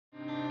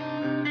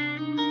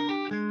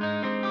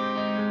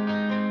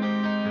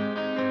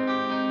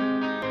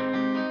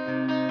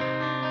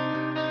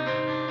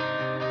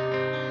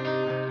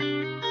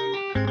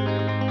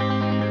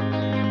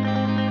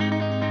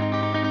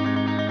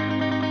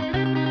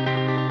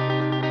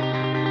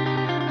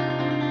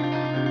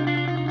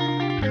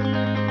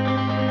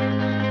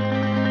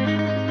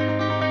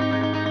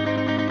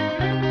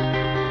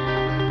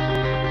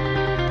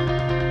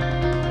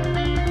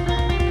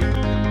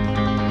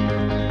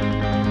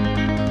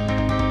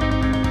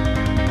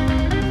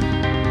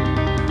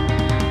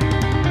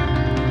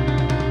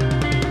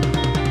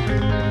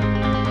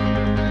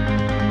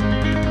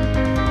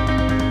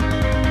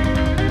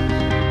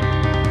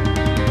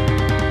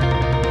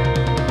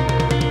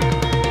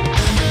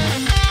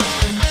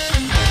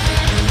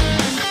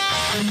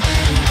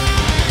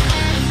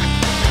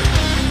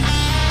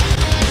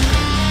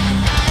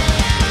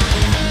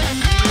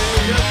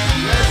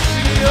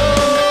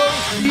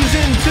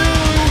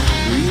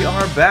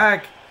we're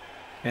back.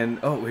 And,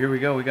 oh, here we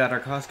go. We got our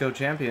CAWSCO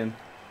champion.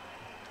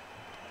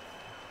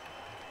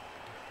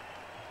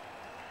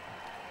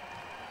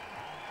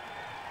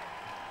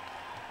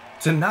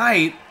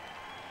 Tonight?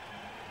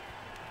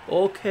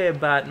 Okay,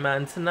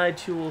 Batman.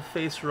 Tonight you will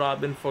face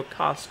Robin for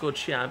CAWSCO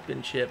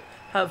Championship.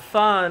 Have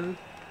fun.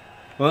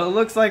 Well, it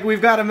looks like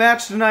we've got a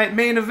match tonight.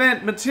 Main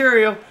event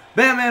material.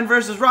 Batman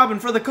versus Robin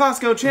for the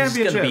CAWSCO Championship.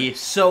 This is going to be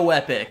so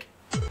epic.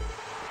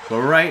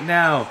 But right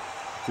now,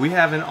 we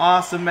have an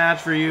awesome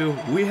match for you.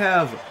 We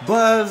have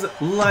Buzz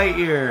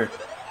Lightyear.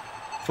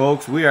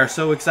 Folks, we are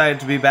so excited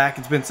to be back.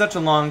 It's been such a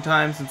long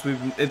time since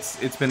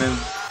it's been a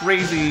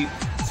crazy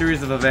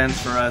series of events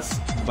for us,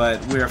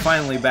 but we are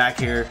finally back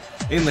here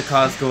in the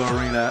CAWSCO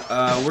arena.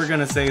 We're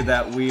gonna say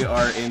that we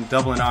are in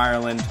Dublin,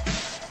 Ireland.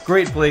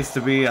 Great place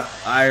to be,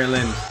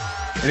 Ireland.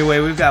 Anyway,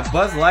 we've got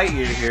Buzz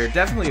Lightyear here.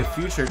 Definitely a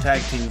future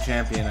tag team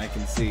champion I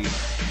can see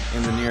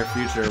in the near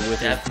future with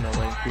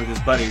his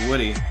buddy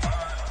Woody.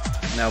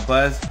 Now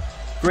Buzz,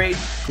 great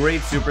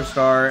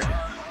superstar.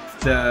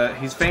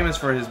 He's famous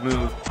for his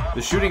move,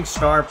 the Shooting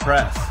Star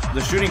Press, the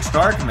Shooting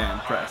Star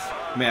Command Press,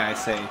 may I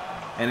say.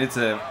 And it's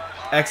a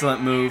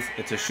excellent move.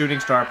 It's a Shooting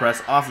Star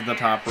Press off of the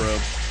top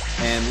rope.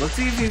 And let's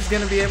see if he's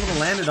going to be able to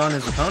land it on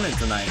his opponent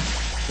tonight.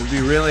 It would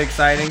be really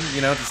exciting,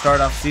 you know, to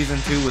start off Season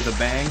 2 with a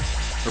bang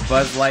for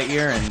Buzz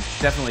Lightyear and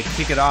definitely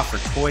kick it off for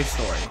Toy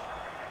Story.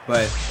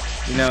 But,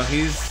 you know,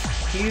 he's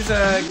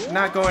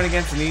not going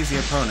against an easy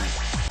opponent.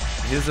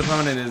 His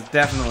opponent is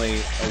definitely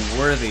a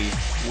worthy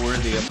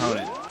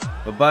opponent.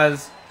 But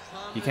Buzz,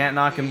 you can't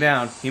knock him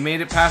down. He made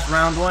it past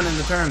round 1 in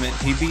the tournament.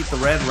 He beat the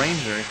Red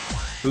Ranger,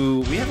 who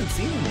we haven't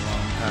seen in a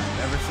long time,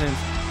 ever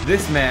since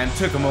this man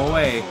took him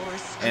away.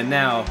 And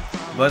now,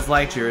 Buzz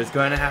Lightyear is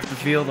going to have to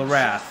feel the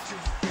wrath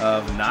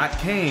of not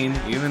Kane,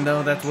 even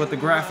though that's what the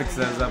graphic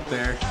says up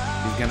there.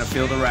 He's going to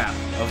feel the wrath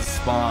of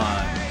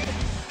Spawn.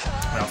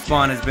 Now,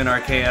 Spawn has been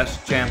our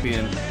Chaos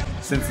champion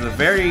since the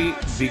very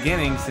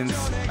beginning,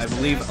 since, I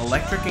believe,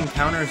 Electric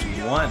Encounters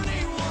 1.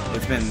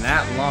 It's been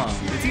that long.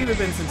 It's either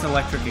been since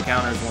Electric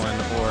Encounters 1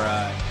 or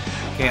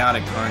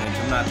Chaotic Carnage.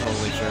 I'm not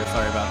totally sure.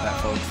 Sorry about that,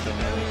 folks. Don't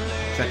really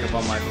check up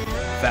on my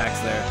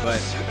facts there.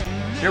 But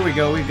here we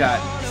go. We've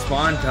got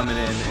Spawn coming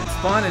in. And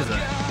Spawn is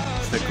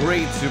just a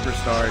great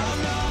superstar.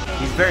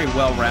 He's very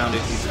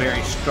well-rounded. He's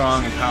very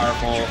strong and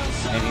powerful.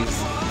 And he's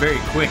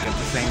very quick at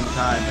the same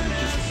time. And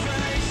just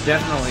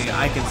definitely,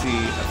 I can see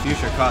a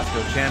future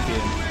CAWSCO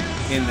champion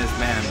in this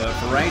man. But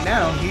for right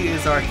now, he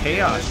is our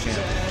Chaos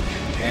champion.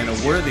 And a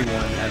worthy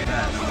one at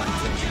that, I might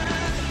say.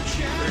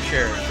 For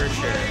sure.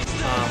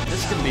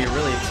 This is going to be a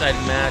really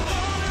exciting match.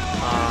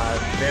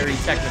 Very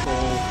technical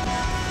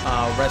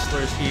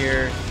wrestlers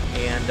here,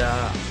 and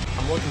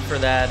I'm looking for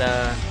that.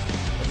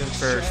 Looking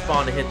for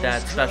Spawn to hit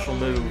that special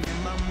move,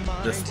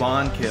 the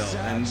Spawn kill.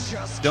 And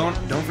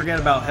don't forget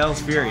about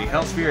Hell's Fury.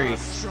 Hell's Fury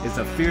is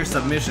a fierce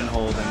submission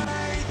hold, and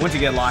once you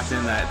get locked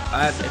in that,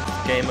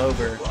 it's game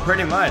over.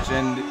 Pretty much.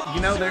 And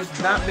you know, there's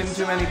not been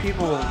too many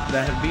people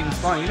that have beaten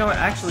Spawn. You know what?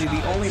 Actually,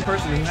 the only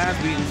person who has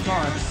beaten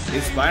Spawn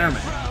is Spider-Man.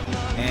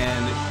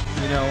 And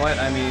you know what?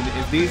 I mean,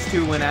 if these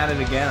two went at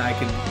it again, I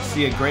could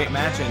see a great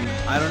match, and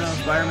I don't know if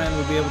Spider-Man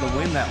would be able to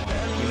win that one.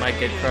 He might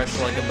get crushed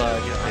like a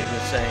bug, I'm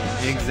just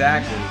saying.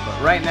 Exactly.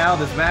 But right now,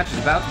 this match is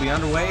about to be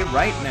underway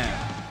right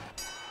now.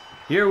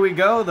 Here we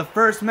go, the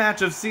first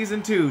match of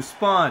Season 2,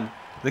 Spawn,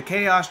 the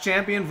Chaos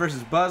Champion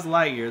versus Buzz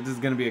Lightyear. This is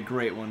going to be a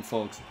great one,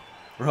 folks.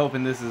 We're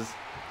hoping this is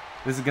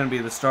going to be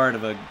the start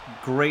of a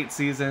great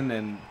season,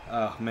 and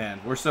oh man,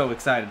 we're so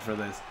excited for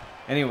this.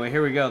 Anyway,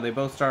 here we go. They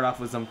both start off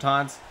with some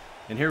taunts,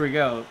 and here we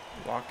go.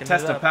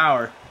 Test of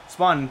power.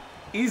 Spawn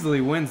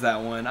easily wins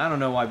that one. I don't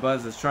know why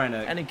Buzz is trying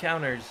to... Any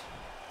counters.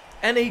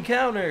 Any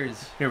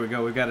counters. Here we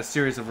go. We've got a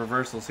series of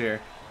reversals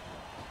here.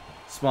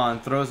 Spawn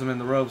throws him in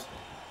the ropes,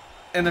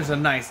 and there's a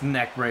nice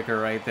neck breaker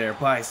right there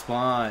by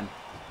Spawn.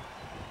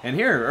 And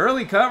here,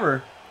 early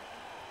cover.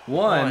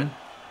 One,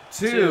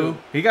 two.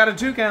 He got a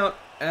 2 count.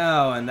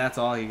 Oh, and that's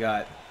all he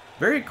got.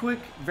 Very quick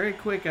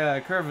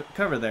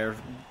cover there.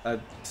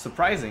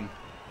 Surprising.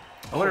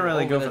 I wouldn't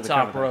really go for the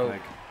top rope.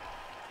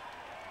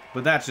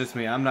 But that's just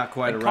me. I'm not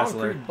quite a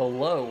wrestler.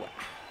 Below.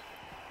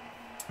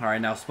 All right,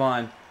 now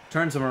Spawn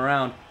turns him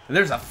around, and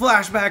there's a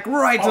flashback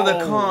right to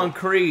the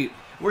concrete.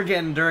 We're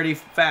getting dirty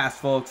fast,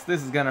 folks.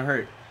 This is gonna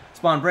hurt.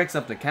 Spawn breaks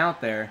up the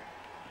count there,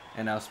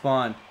 and now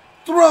Spawn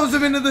throws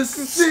him into the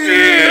steel.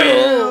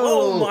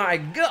 Oh my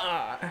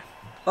god.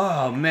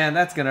 Oh man,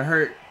 that's gonna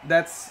hurt.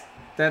 That's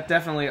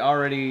definitely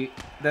already.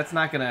 That's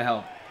not gonna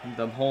help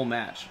the whole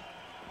match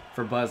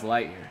for Buzz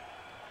Lightyear.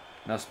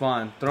 Now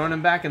Spawn throwing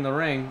him back in the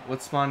ring.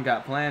 What's Spawn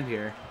got planned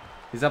here?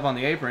 He's up on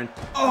the apron.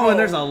 Oh, and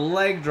there's a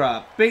leg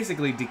drop,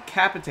 basically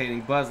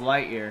decapitating Buzz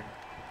Lightyear.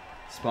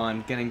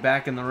 Spawn getting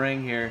back in the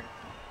ring here,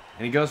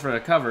 and he goes for a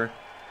cover.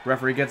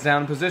 Referee gets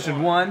down in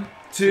position. 1,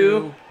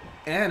 2,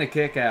 and a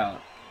kick out.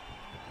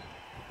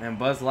 And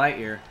Buzz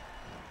Lightyear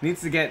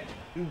needs to get...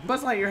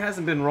 Buzz Lightyear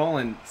hasn't been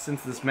rolling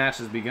since this match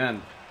has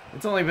begun.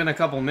 It's only been a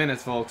couple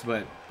minutes, folks,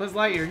 but Buzz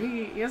Lightyear,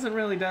 he hasn't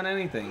really done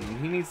anything.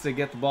 He needs to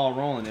get the ball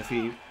rolling if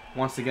he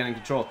wants to get in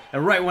control.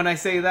 And right when I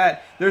say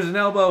that, there's an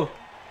elbow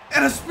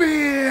and a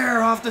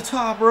spear off the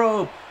top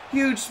rope.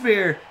 Huge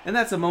spear. And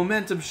that's a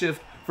momentum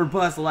shift for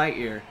Buzz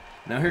Lightyear.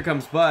 Now here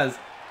comes Buzz.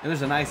 And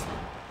there's a nice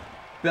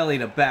belly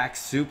to back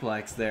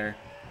suplex there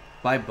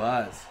by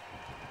Buzz.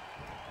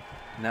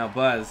 Now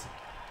Buzz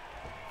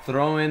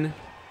throwing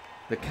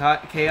the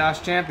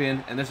Chaos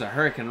Champion. And there's a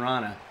Hurricane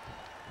Rana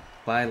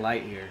by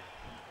Lightyear.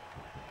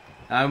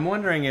 I'm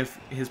wondering if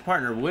his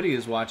partner Woody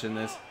is watching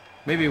this.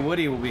 Maybe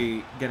Woody will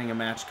be getting a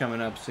match coming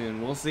up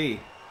soon. We'll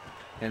see.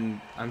 And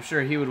I'm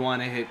sure he would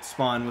want to hit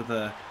Spawn with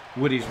a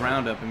Woody's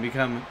Roundup and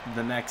become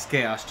the next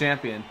Chaos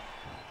Champion.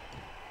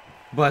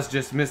 Buzz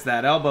just missed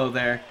that elbow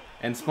there.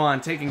 And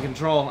Spawn taking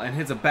control and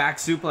hits a back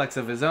suplex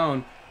of his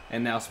own.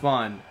 And now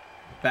Spawn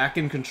back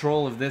in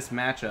control of this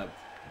matchup.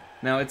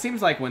 Now it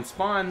seems like when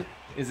Spawn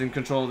is in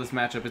control of this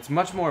matchup, it's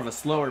much more of a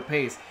slower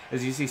pace.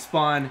 As you see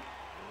Spawn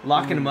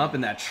locking him up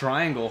in that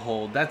triangle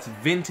hold. That's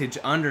vintage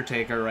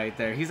Undertaker right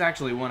there. He's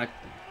actually won a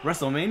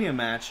WrestleMania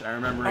match, I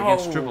remember,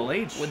 against Triple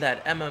H. With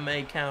that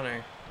MMA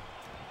counter.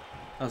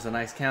 That was a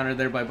nice counter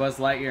there by Buzz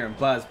Lightyear. And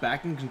Buzz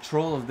back in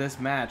control of this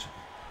match.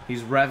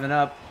 He's revving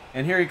up.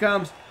 And here he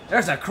comes.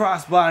 There's a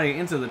crossbody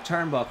into the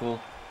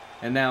turnbuckle.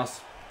 And now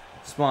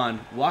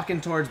Spawn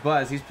walking towards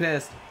Buzz. He's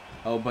pissed.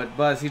 Oh, but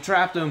Buzz, he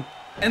trapped him.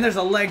 And there's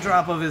a leg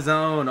drop of his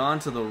own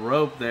onto the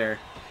rope there.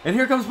 And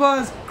here comes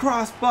Buzz,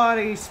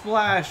 crossbody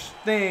splash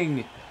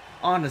thing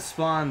onto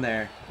Spawn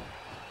there.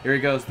 Here he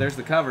goes, there's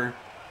the cover.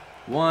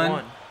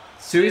 One,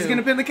 two, he's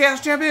gonna pin the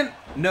Chaos Champion?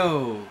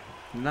 No,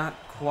 not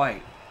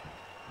quite.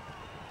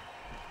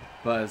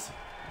 Buzz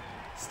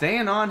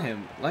staying on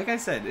him. Like I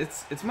said,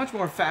 it's much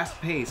more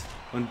fast-paced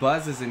when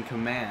Buzz is in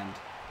command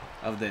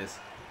of this.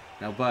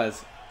 Now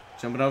Buzz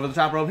jumping over the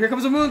top rope. Here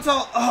comes a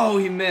moonsault. Oh,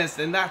 he missed,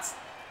 and that's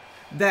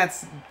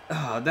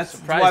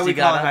why we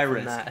call it high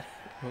risk.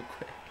 Real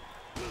quick.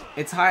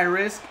 It's high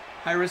risk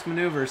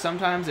maneuver.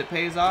 Sometimes it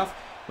pays off,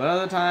 but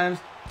other times,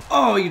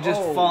 oh, you just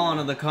fall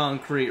onto the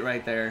concrete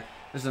right there.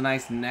 There's a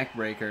nice neck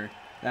breaker.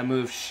 That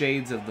move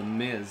shades of The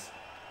Miz.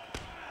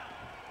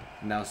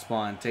 Now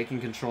Spawn taking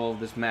control of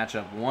this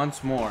matchup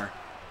once more.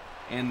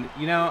 And,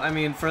 you know, I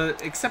mean,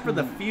 except for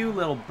the few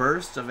little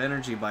bursts of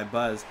energy by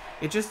Buzz,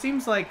 it just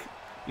seems like,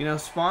 you know,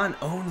 Spawn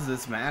owns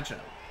this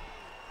matchup.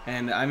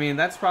 And, I mean,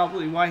 that's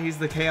probably why he's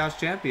the Chaos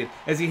Champion,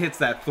 as he hits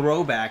that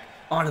throwback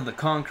onto the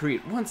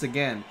concrete once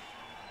again.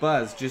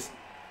 Buzz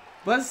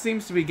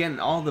seems to be getting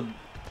all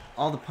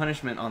the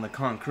punishment on the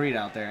concrete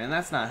out there, and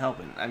that's not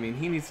helping. I mean,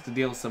 he needs to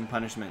deal some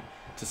punishment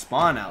to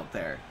Spawn out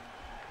there.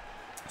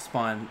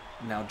 Spawn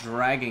now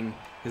dragging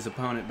his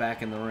opponent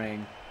back in the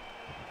ring.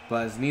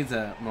 Buzz needs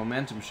a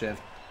momentum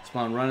shift.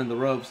 Spawn running the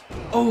ropes.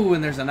 Oh,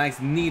 and there's a nice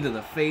knee to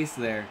the face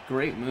there.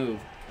 Great move.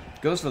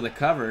 Goes for the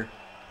cover.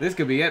 This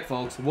could be it,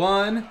 folks.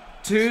 1,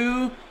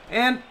 2,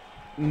 and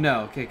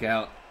no, kick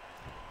out.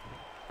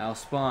 Now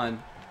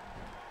Spawn,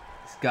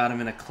 he's got him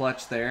in a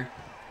clutch there.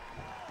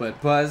 But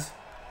Buzz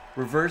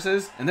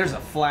reverses, and there's a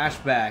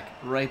flashback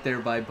right there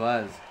by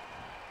Buzz.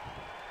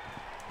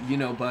 You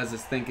know Buzz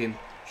is thinking,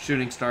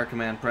 shooting star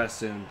command press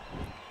soon.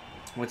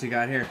 What's he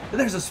got here?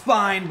 There's a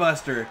spine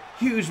buster.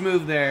 Huge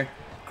move there.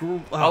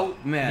 Oh,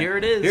 man. Here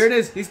it is. Here it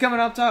is. He's coming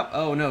up top.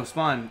 Oh, no,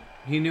 Spawn.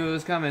 He knew it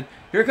was coming.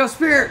 Here comes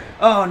Spear.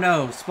 Oh,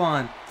 no,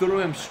 Spawn threw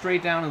him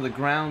straight down to the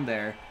ground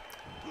there.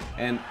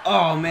 And,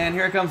 oh, man,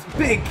 here it comes.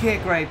 Big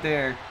kick right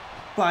there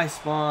by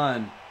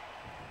Spawn.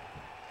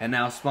 And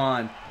now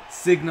Spawn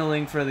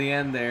signaling for the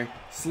end there,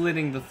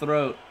 slitting the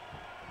throat.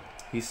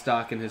 He's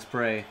stalking his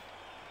prey.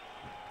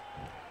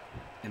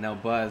 And now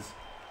Buzz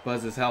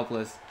is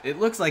helpless. It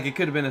looks like it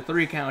could have been a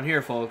 3 count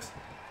here, folks.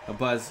 A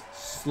Buzz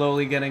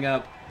slowly getting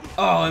up.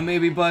 Oh, and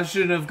maybe Buzz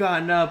shouldn't have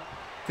gotten up,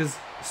 because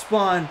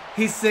Spawn,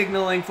 he's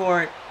signaling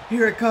for it.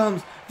 Here it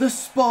comes. The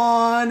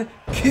Spawn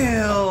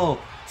kill.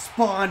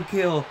 Spawn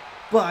kill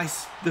by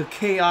the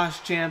Chaos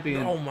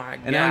Champion. Oh my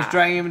god. And now he's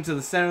dragging him into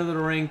the center of the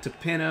ring to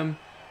pin him.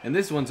 And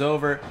this one's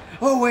over.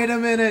 Oh, wait a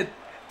minute.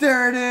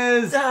 There it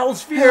is.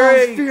 Hell's Fury.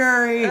 Hell's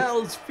Fury.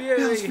 Hell's Fury.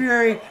 Hell's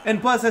Fury.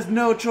 And Buzz has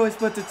no choice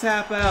but to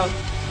tap out.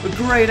 A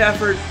great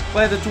effort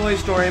by the Toy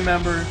Story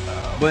member.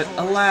 But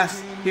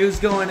alas, he was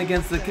going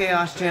against the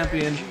Chaos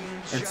Champion.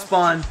 And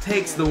Spawn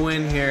takes the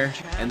win here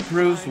and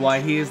proves why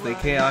he is the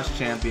Chaos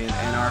Champion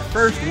and our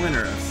first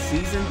winner of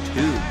Season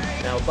 2.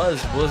 Now,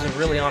 Buzz wasn't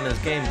really on his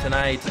game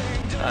tonight.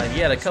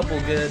 He had a couple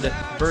good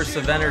bursts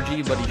of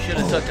energy, but he should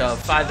have took a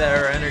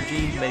 5-hour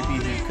energy.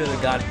 Maybe he could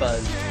have got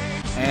buzzed.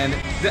 And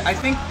I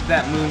think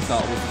that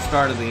moonsault was the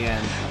start of the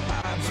end.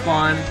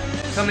 Spawn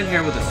coming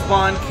here with a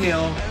Spawn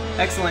kill,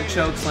 excellent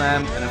choke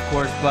slam, and of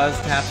course Buzz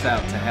taps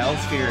out to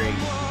Hell's Fury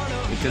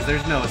because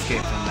there's no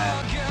escape from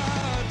that.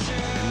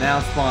 And now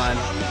Spawn,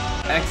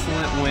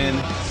 excellent win,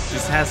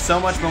 just has so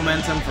much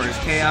momentum for his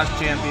Chaos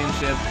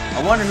Championship.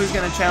 I wonder who's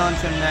going to challenge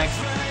him next.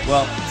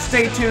 Well,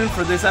 stay tuned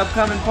for this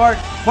upcoming part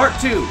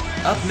 2,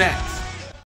 up next.